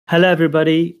Hello,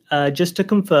 everybody. Just to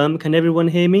confirm, can everyone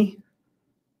hear me?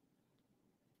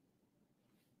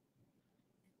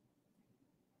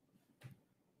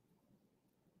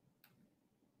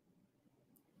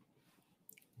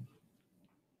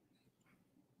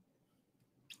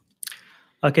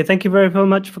 Okay, thank you very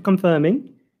much for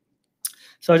confirming.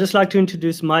 So I'd just like to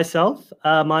introduce myself.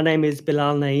 My name is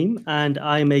Bilal Naeem, and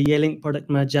I'm a Yealink product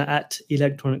manager at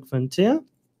Electronic Frontier.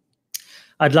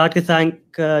 I'd like to thank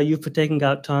you for taking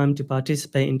out time to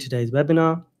participate in today's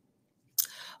webinar.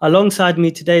 Alongside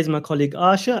me today is my colleague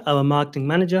Asha, our marketing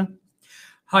manager.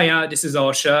 Hiya, this is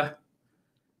Asha.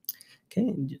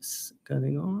 Okay, just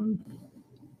going on.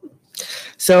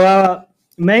 So our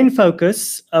main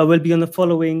focus will be on the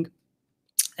following: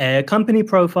 company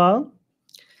profile,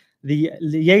 the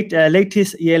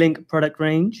latest Yealink product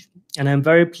range, and I'm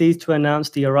very pleased to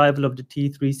announce the arrival of the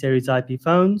T3 series IP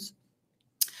phones,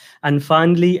 and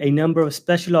finally, a number of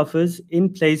special offers in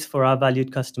place for our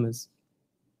valued customers.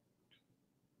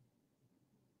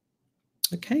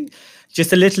 Okay,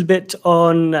 just a little bit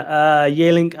on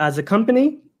Yealink as a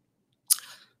company.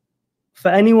 For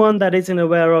anyone that isn't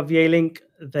aware of Yealink,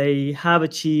 they have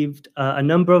achieved a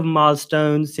number of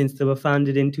milestones since they were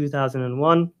founded in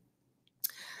 2001.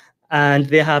 And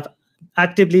they have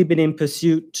actively been in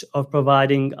pursuit of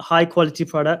providing high quality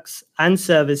products and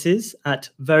services at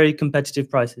very competitive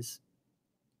prices.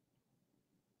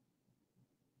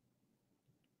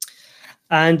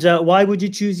 And why would you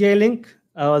choose Yealink?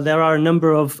 There are a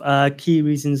number of key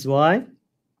reasons why.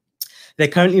 They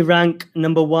currently rank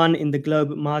 #1 in the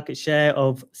global market share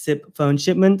of SIP phone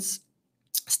shipments,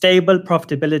 stable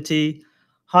profitability,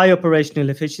 high operational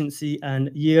efficiency,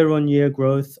 and year-on-year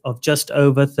growth of just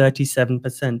over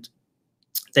 37%.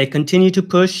 They continue to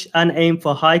push and aim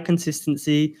for high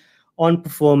consistency on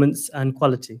performance and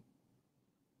quality.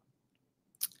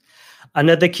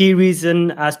 Another key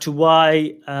reason as to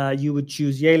why you would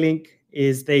choose Yealink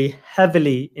is they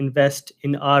heavily invest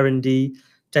in R&D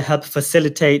to help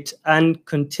facilitate and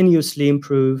continuously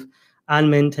improve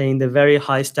and maintain the very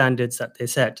high standards that they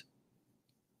set.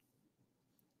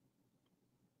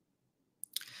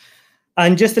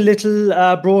 And just a little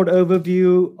broad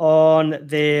overview on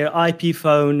their IP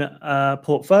phone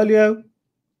portfolio.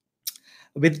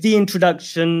 With the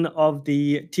introduction of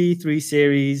the T3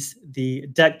 series, the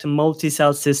decked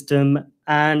multi-cell system,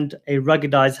 and a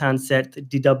ruggedized handset, the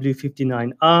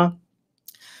DW59R.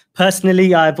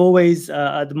 Personally, I've always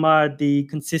admired the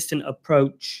consistent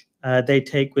approach they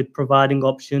take with providing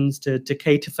options to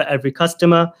cater for every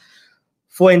customer.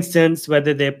 For instance,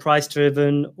 whether they're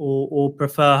price-driven or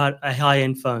prefer a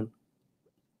high-end phone.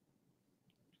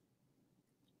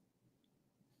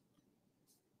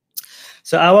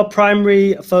 So our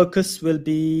primary focus will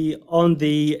be on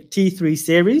the T3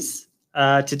 series.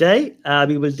 Today,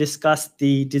 we will discuss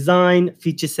the design,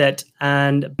 feature set,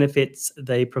 and benefits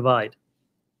they provide.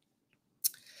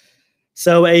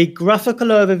 So a graphical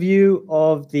overview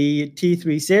of the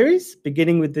T3 series,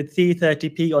 beginning with the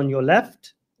T30P on your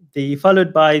left,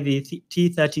 followed by the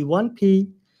T31P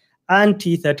and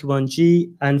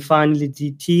T31G, and finally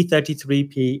the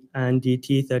T33P and the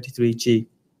T33G.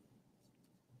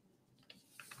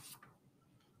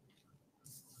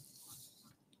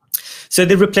 So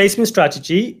the replacement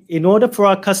strategy: in order for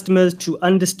our customers to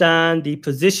understand the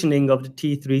positioning of the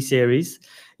T3 series,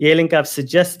 Yealink have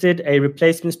suggested a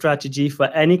replacement strategy for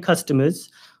any customers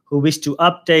who wish to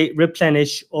update,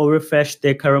 replenish, or refresh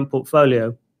their current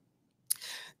portfolio.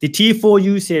 The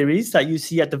T4U series that you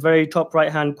see at the very top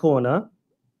right-hand corner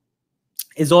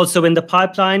is also in the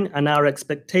pipeline, and our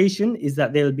expectation is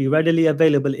that they'll be readily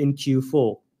available in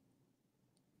Q4.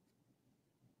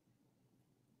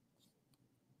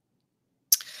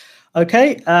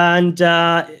 Okay, and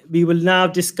we will now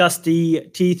discuss the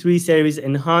T3 series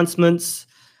enhancements,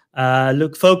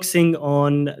 focusing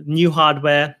on new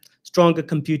hardware, stronger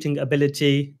computing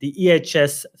ability, the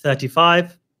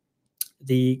EHS35,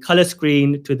 the color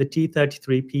screen to the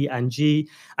T33P and G,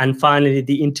 and finally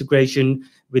the integration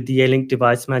with the Yealink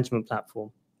device management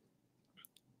platform.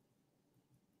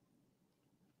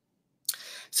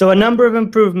 So a number of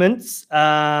improvements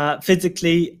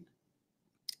physically.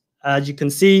 As you can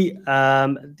see,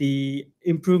 the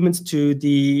improvements to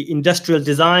the industrial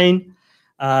design,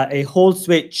 a Hall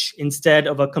switch instead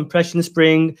of a compression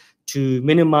spring to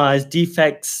minimize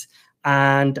defects,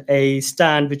 and a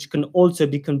stand which can also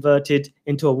be converted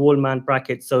into a wall mount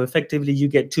bracket. So effectively, you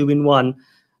get 2-in-1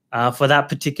 for that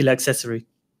particular accessory.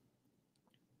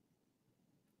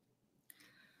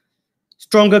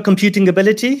 Stronger computing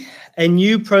ability, a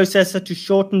new processor to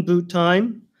shorten boot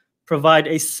time, provide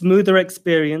a smoother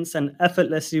experience, and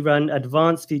effortlessly run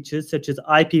advanced features such as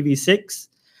IPv6,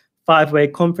 5-way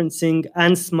conferencing,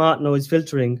 and smart noise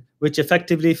filtering, which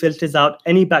effectively filters out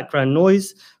any background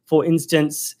noise. For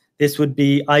instance, this would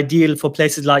be ideal for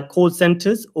places like call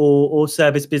centers or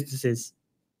service businesses.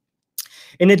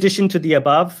 In addition to the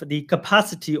above, the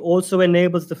capacity also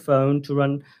enables the phone to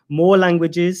run more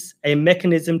languages, a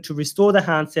mechanism to restore the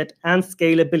handset, and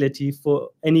scalability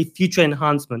for any future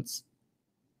enhancements.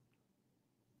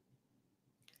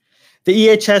 The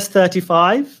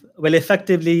EHS35 will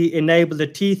effectively enable the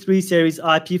T3 series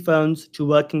IP phones to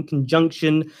work in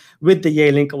conjunction with the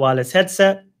Yealink wireless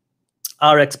headset.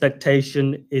 Our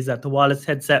expectation is that the wireless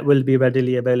headset will be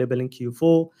readily available in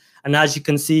Q4. And as you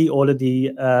can see, all of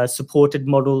the supported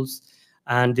models,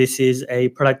 and this is a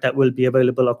product that will be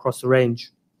available across the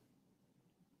range.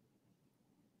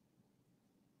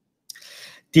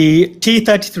 The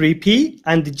T33P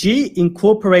and the G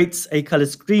incorporates a color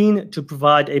screen to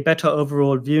provide a better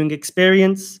overall viewing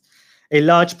experience. A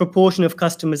large proportion of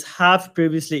customers have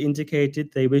previously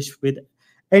indicated they wish with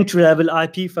entry-level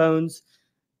IP phones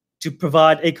to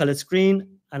provide a color screen,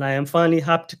 and I am finally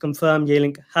happy to confirm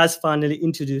Yealink has finally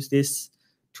introduced this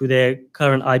to their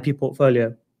current IP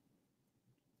portfolio.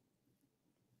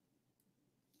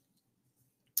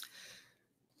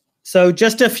 So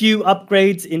just a few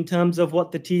upgrades in terms of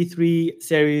what the T3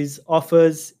 series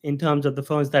offers in terms of the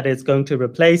phones that it's going to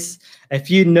replace. A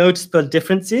few noticeable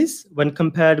differences when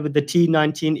compared with the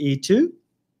T19E2.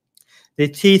 The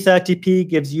T30P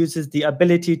gives users the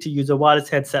ability to use a wireless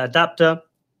headset adapter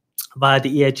via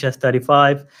the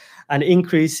EHS35, an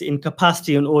increase in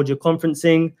capacity on audio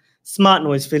conferencing, smart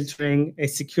noise filtering, a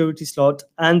security slot,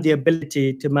 and the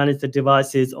ability to manage the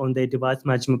devices on their device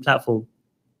management platform.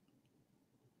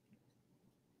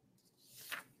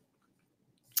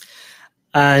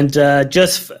 And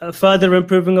just further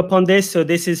improving upon this, so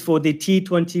this is for the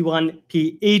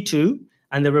T21PE2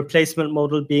 and the replacement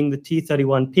model being the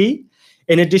T31P.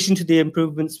 In addition to the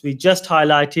improvements we just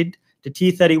highlighted, the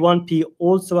T31P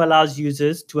also allows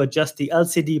users to adjust the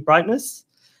LCD brightness,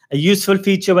 a useful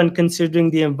feature when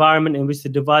considering the environment in which the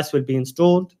device will be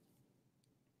installed.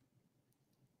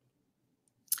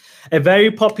 A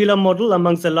very popular model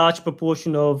amongst a large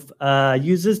proportion of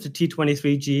users, the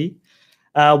T23G.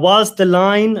 Whilst the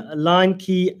line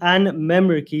key and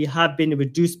memory key have been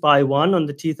reduced by 1 on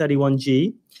the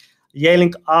T31G,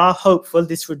 Yealink are hopeful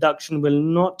this reduction will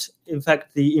not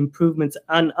affect the improvements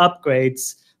and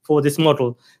upgrades for this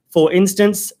model. For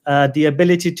instance, the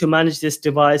ability to manage this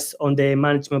device on their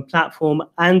management platform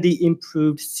and the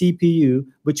improved CPU,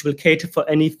 which will cater for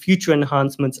any future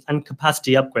enhancements and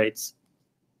capacity upgrades.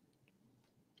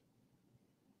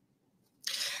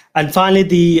 And finally,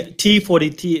 the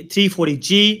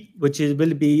T40G, which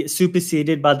will be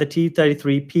superseded by the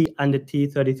T33P and the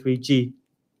T33G.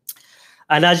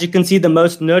 And as you can see, the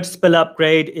most noticeable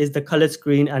upgrade is the color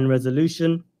screen and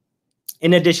resolution.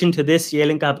 In addition to this,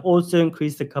 Yealink have also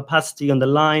increased the capacity on the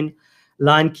line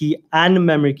key, and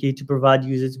memory key to provide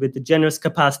users with the generous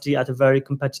capacity at a very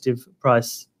competitive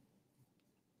price.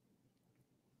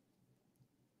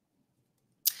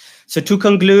 So to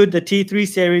conclude, the T3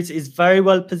 series is very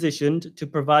well positioned to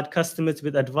provide customers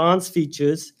with advanced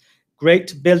features,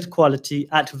 great build quality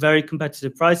at very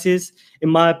competitive prices. In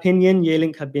my opinion,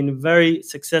 Yealink have been very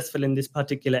successful in this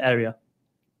particular area.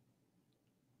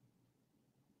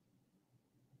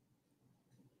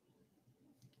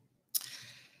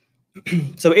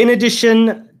 So in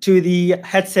addition to the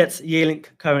headsets Yealink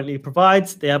currently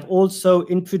provides, they have also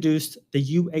introduced the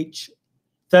UH36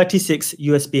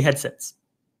 USB headsets.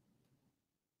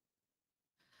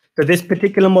 So this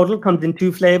particular model comes in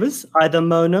 2 flavors, either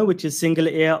mono, which is single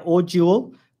ear, or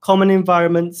dual. Common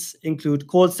environments include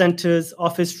call centers,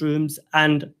 office rooms,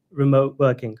 and remote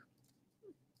working.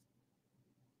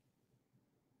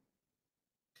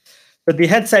 So the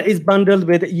headset is bundled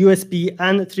with USB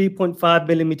and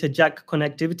 3.5mm jack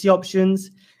connectivity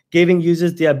options, giving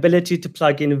users the ability to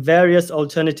plug in various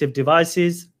alternative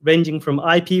devices, ranging from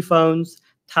IP phones,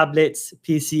 tablets,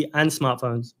 PC, and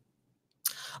smartphones.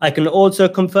 I can also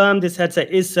confirm this headset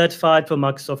is certified for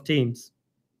Microsoft Teams.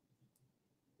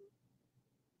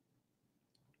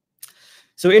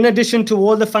 So in addition to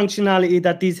all the functionality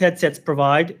that these headsets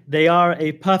provide, they are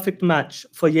a perfect match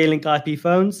for Yealink IP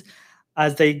phones,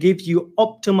 as they give you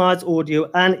optimized audio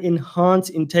and enhanced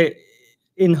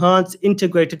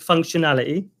integrated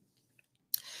functionality,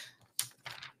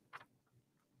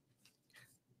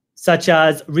 such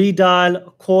as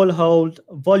redial, call hold,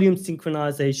 volume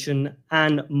synchronization,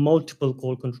 and multiple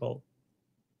call control.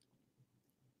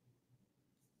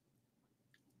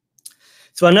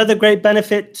 So another great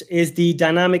benefit is the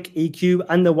dynamic EQ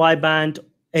and the wideband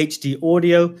HD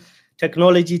audio.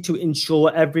 technology to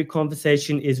ensure every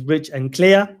conversation is rich and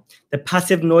clear. The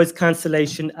passive noise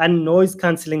cancellation and noise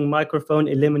cancelling microphone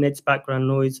eliminates background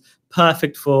noise,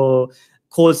 perfect for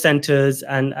call centers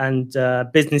and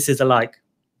businesses alike.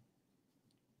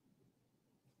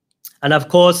 And of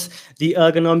course, the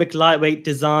ergonomic lightweight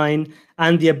design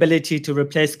and the ability to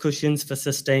replace cushions for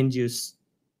sustained use.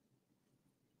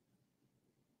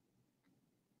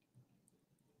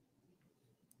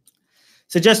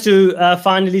 So just to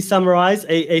finally summarize,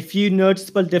 a few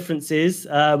noticeable differences,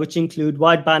 which include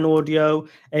wideband audio,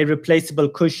 a replaceable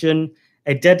cushion,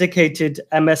 a dedicated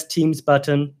MS Teams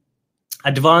button,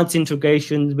 advanced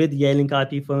integration with Yealink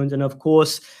IP phones, and of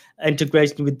course,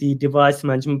 integration with the device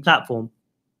management platform.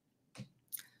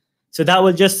 So that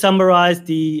will just summarize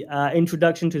the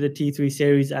introduction to the T3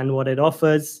 series and what it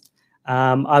offers.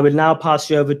 I will now pass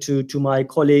you over to my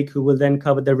colleague, who will then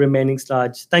cover the remaining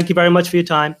slides. Thank you very much for your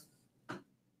time.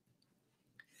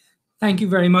 Thank you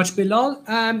very much, Bilal.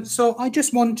 So I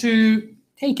just want to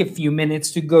take a few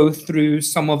minutes to go through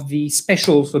some of the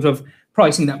special sort of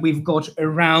pricing that we've got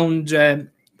around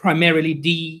primarily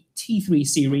the T3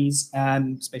 series,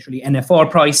 especially NFR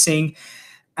pricing,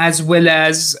 as well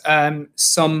as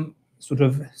some sort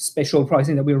of special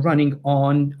pricing that we're running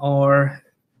on our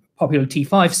popular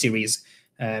T5 series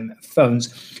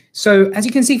phones. So as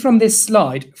you can see from this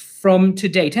slide, from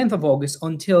today, 10th of August,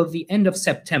 until the end of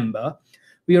September,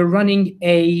 we are running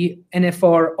a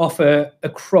NFR offer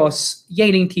across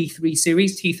Yealink T3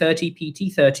 series, T30P,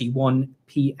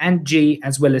 T31P and G,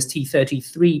 as well as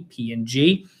T33P and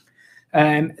G.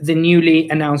 The newly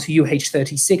announced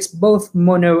UH36, both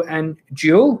mono and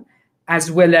dual,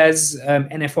 as well as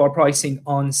NFR pricing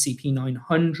on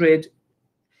CP900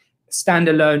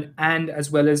 standalone, and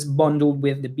as well as bundled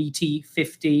with the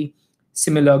BT50.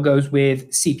 Similar goes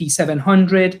with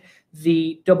CP700,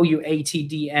 the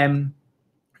W80DM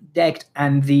decked,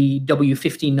 and the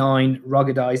W59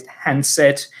 ruggedized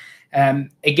handset.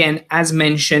 Again, as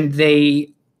mentioned,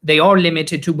 they are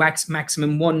limited to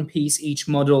maximum one piece each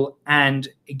model, and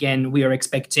again, we are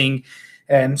expecting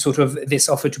sort of this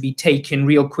offer to be taken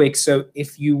real quick. So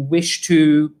if you wish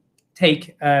to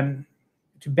take to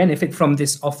benefit from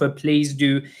this offer, please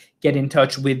do get in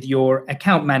touch with your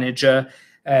account manager.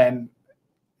 Again,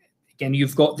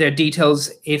 you've got their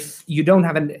details. If you don't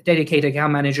have a dedicated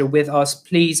account manager with us,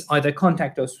 please either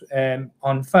contact us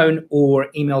on phone or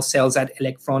email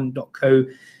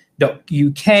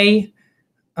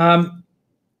sales@electron.co.uk.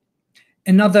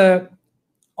 Another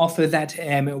offer that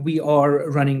we are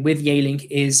running with Yealink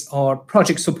is our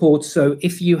project support. So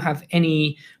if you have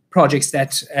any projects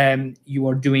that you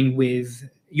are doing with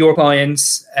your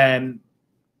clients,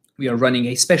 we are running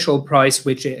a special price,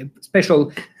 which is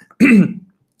special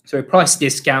price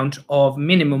discount of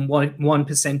minimum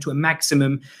 1% to a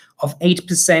maximum of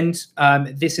 8%.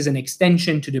 This is an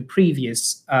extension to the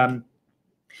previous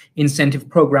incentive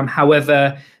program.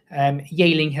 However,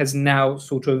 Yealink has now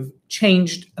sort of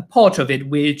changed a part of it,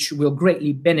 which will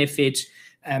greatly benefit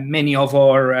many of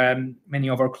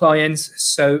our clients.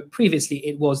 So previously,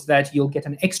 it was that you'll get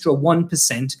an extra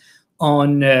 1%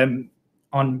 on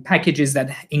packages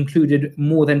that included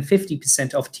more than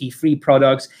 50% of T3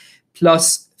 products,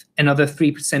 plus another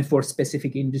 3% for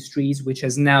specific industries, which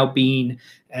has now been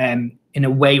in a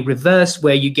way reversed,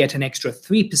 where you get an extra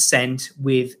 3%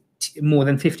 with more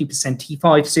than 50%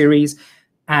 T5 series,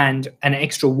 and an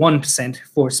extra 1%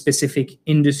 for specific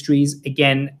industries.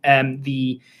 Again,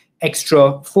 the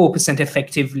extra 4%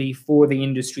 effectively for the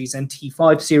industries and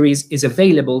T5 series is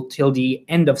available till the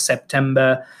end of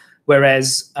September,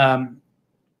 whereas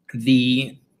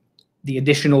the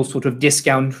additional sort of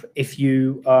discount, if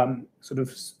you sort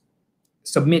of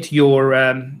submit your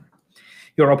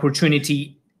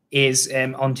opportunity, is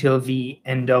until the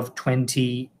end of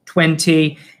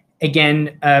 2020.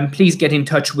 Again, please get in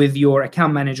touch with your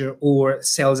account manager or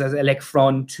sales at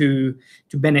Electron to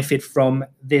benefit from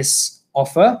this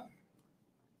offer.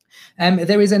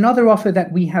 There is another offer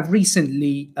that we have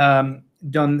recently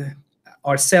done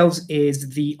ourselves, is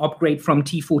the upgrade from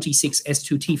T46S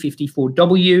to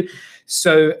T54W.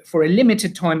 So for a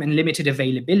limited time and limited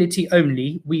availability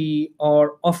only, we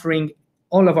are offering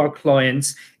all of our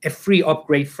clients a free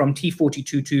upgrade from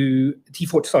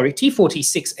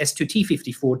T46S to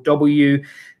T54W.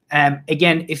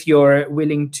 Again, if you're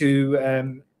willing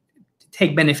to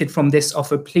take benefit from this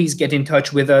offer, please get in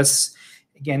touch with us.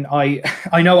 Again, I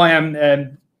know I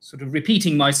am sort of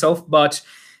repeating myself, but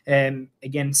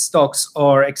again, stocks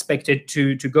are expected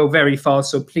to go very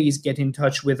fast, so please get in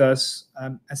touch with us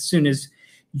as soon as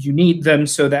you need them,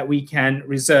 so that we can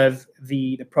reserve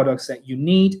the products that you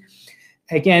need.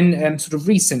 Again, sort of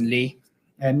recently,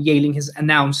 Yealink has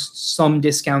announced some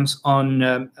discounts on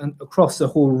across the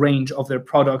whole range of their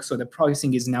products, so the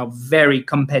pricing is now very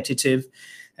competitive.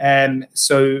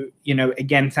 So, you know,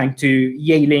 again, thanks to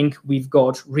Yealink, we've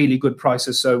got really good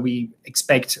prices. So we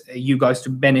expect you guys to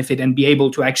benefit and be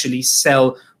able to actually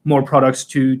sell more products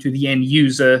to the end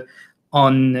user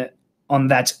on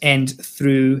that end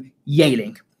through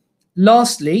Yealink.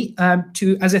 Lastly,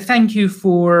 as a thank you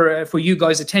for you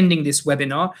guys attending this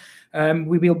webinar,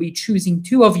 we will be choosing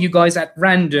 2 of you guys at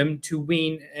random to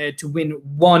win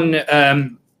one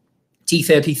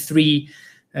T33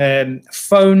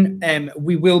 phone.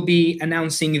 We will be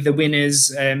announcing the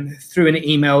winners through an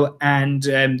email, and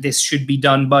this should be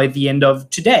done by the end of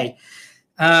today.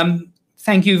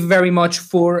 Thank you very much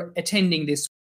for attending this